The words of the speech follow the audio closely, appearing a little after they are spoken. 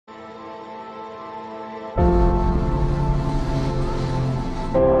Hey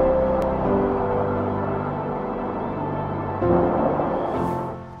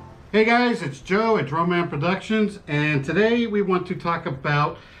guys, it's Joe at Drumman Productions, and today we want to talk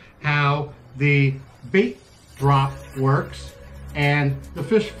about how the bait drop works and the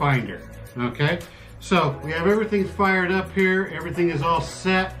fish finder. Okay, so we have everything fired up here, everything is all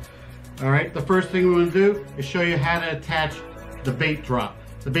set. All right, the first thing we want to do is show you how to attach the bait drop.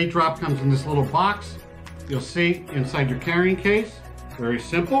 The bait drop comes in this little box. You'll see inside your carrying case. Very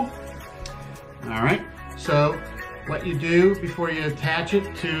simple. All right, so what you do before you attach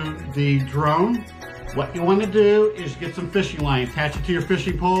it to the drone, what you want to do is get some fishing line, attach it to your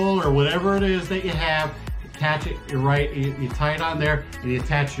fishing pole or whatever it is that you have, attach it, you tie it on there, and you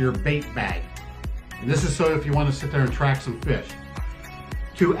attach your bait bag. And this is so if you want to sit there and track some fish.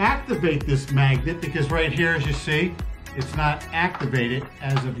 To activate this magnet, because right here as you see, it's not activated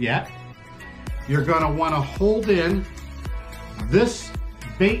as of yet, you're going to want to hold in this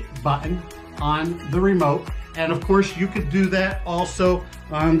bait button on the remote. And of course, you could do that also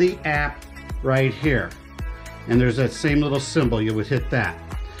on the app right here. And there's that same little symbol, you would hit that.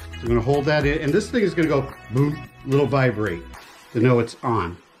 So I'm gonna hold that in, and this thing is gonna go boom, little vibrate to know it's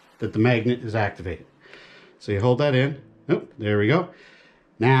on, that the magnet is activated. So you hold that in, oh, there we go.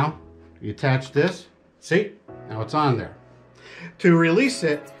 Now, you attach this, see, now it's on there. To release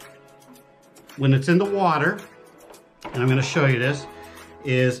it, when it's in the water, and I'm gonna show you this,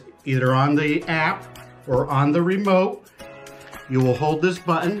 is either on the app or on the remote, you will hold this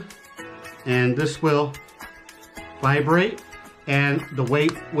button and this will vibrate and the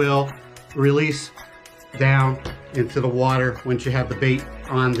weight will release down into the water once you have the bait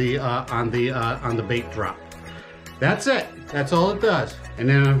on the bait drop. That's it. That's all it does. And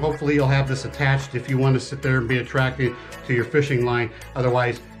then hopefully you'll have this attached if you want to sit there and be attracted to your fishing line.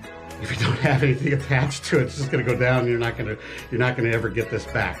 Otherwise, if you don't have anything attached to it, it's just going to go down and you're not going to ever get this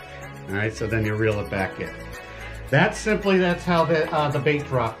back. All right, so then you reel it back in. That's how the bait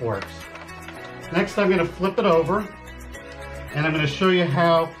drop works. Next, I'm going to flip it over, and I'm going to show you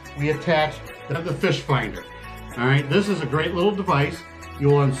how we attach the fish finder. All right, this is a great little device.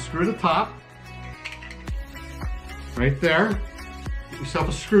 You'll unscrew the top, right there. Get yourself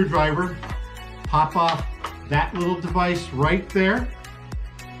a screwdriver, pop off that little device right there.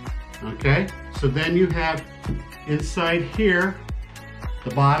 Okay, so then you have inside here,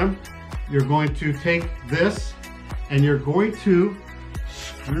 the bottom, you're going to take this and you're going to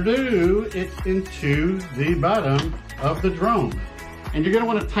screw it into the bottom of the drone. And you're going to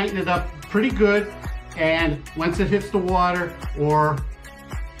want to tighten it up pretty good, and once it hits the water, or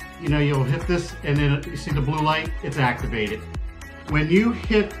you'll hit this and then you see the blue light, it's activated. When you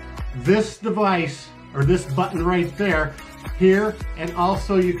hit this device or this button right there, here, and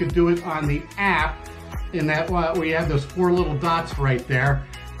also you could do it on the app, in that we have those 4 little dots right there.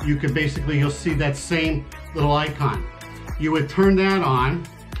 You could basically, you'll see that same little icon. You would turn that on.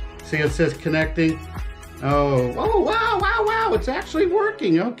 See, it says connecting. Oh, wow, it's actually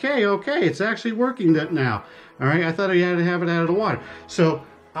working. Okay, it's actually working now. All right, I thought I had to have it out of the water. So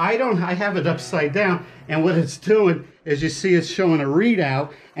I have it upside down, and what it's doing is, you see it's showing a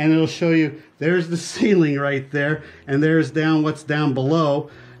readout, and it'll show you there's the ceiling right there, and there's what's down below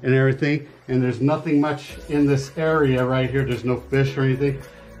and everything, and there's nothing much in this area right here. There's no fish or anything.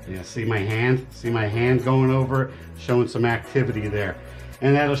 Yeah, see my hand going over, showing some activity there.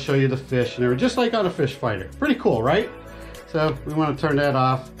 And that'll show you the fish and everything, just like on a fish finder. Pretty cool, right? So we want to turn that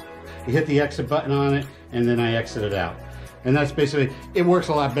off. You hit the exit button on it, and then I exit it out. And that's basically, it works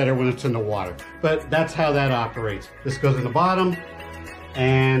a lot better when it's in the water. But that's how that operates. This goes in the bottom,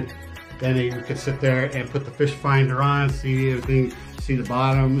 and then you can sit there and put the fish finder on, see everything, see the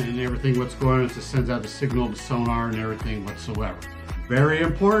bottom and everything, what's going on. It just sends out the signal to sonar and everything whatsoever. Very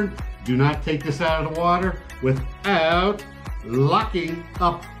important, do not take this out of the water without locking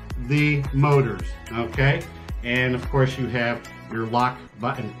up the motors, okay? And of course you have your lock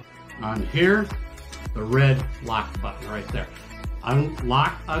button on here, the red lock button right there.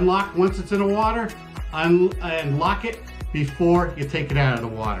 Unlock once it's in the water, and lock it before you take it out of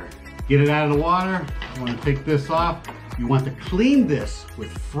the water. Get it out of the water, you want to take this off. You want to clean this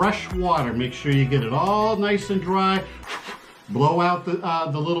with fresh water. Make sure you get it all nice and dry. Blow out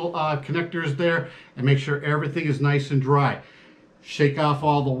the little connectors there and make sure everything is nice and dry. Shake off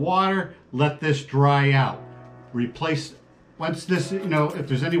all the water, let this dry out. Replace, once this, if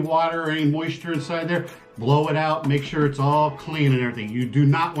there's any water or any moisture inside there, blow it out, make sure it's all clean and everything. You do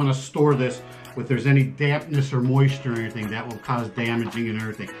not want to store this if there's any dampness or moisture or anything. That will cause damaging and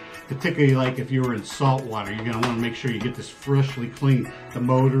everything. Particularly like if you were in salt water, you're going to want to make sure you get this freshly clean, the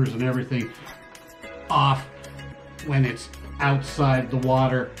motors and everything. off when it's outside the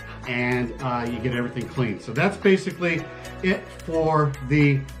water, and you get everything clean. So that's basically it for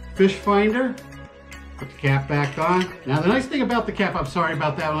the fish finder. Put the cap back on. Now the nice thing about the cap, I'm sorry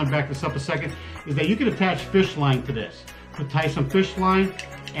about that, I'll back this up a second, is that you can attach fish line to this. Tie some fish line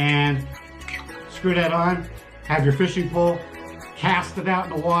and screw that on, have your fishing pole, cast it out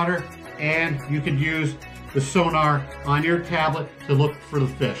in the water, and you could use the sonar on your tablet to look for the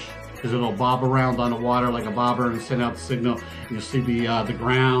fish, because it'll bob around on the water like a bobber and send out the signal. You'll see the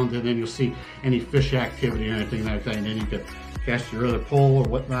ground, and then you'll see any fish activity or anything like that, and then you can cast your other pole or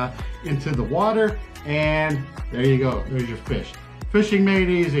whatnot into the water, and there you go. There's your fish. Fishing made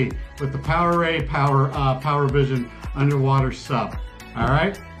easy with the Powerray Powervision underwater sub. All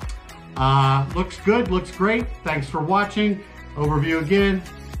right, looks good, looks great. Thanks for watching. Overview again,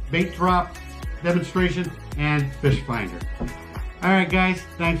 bait drop, demonstration, and fish finder. All right, guys,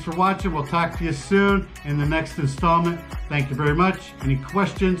 thanks for watching. We'll talk to you soon in the next installment. Thank you very much. Any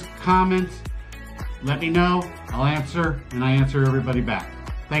questions, comments, let me know. I'll answer, and I answer everybody back.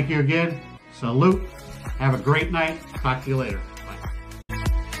 Thank you again. Salute. Have a great night. Talk to you later.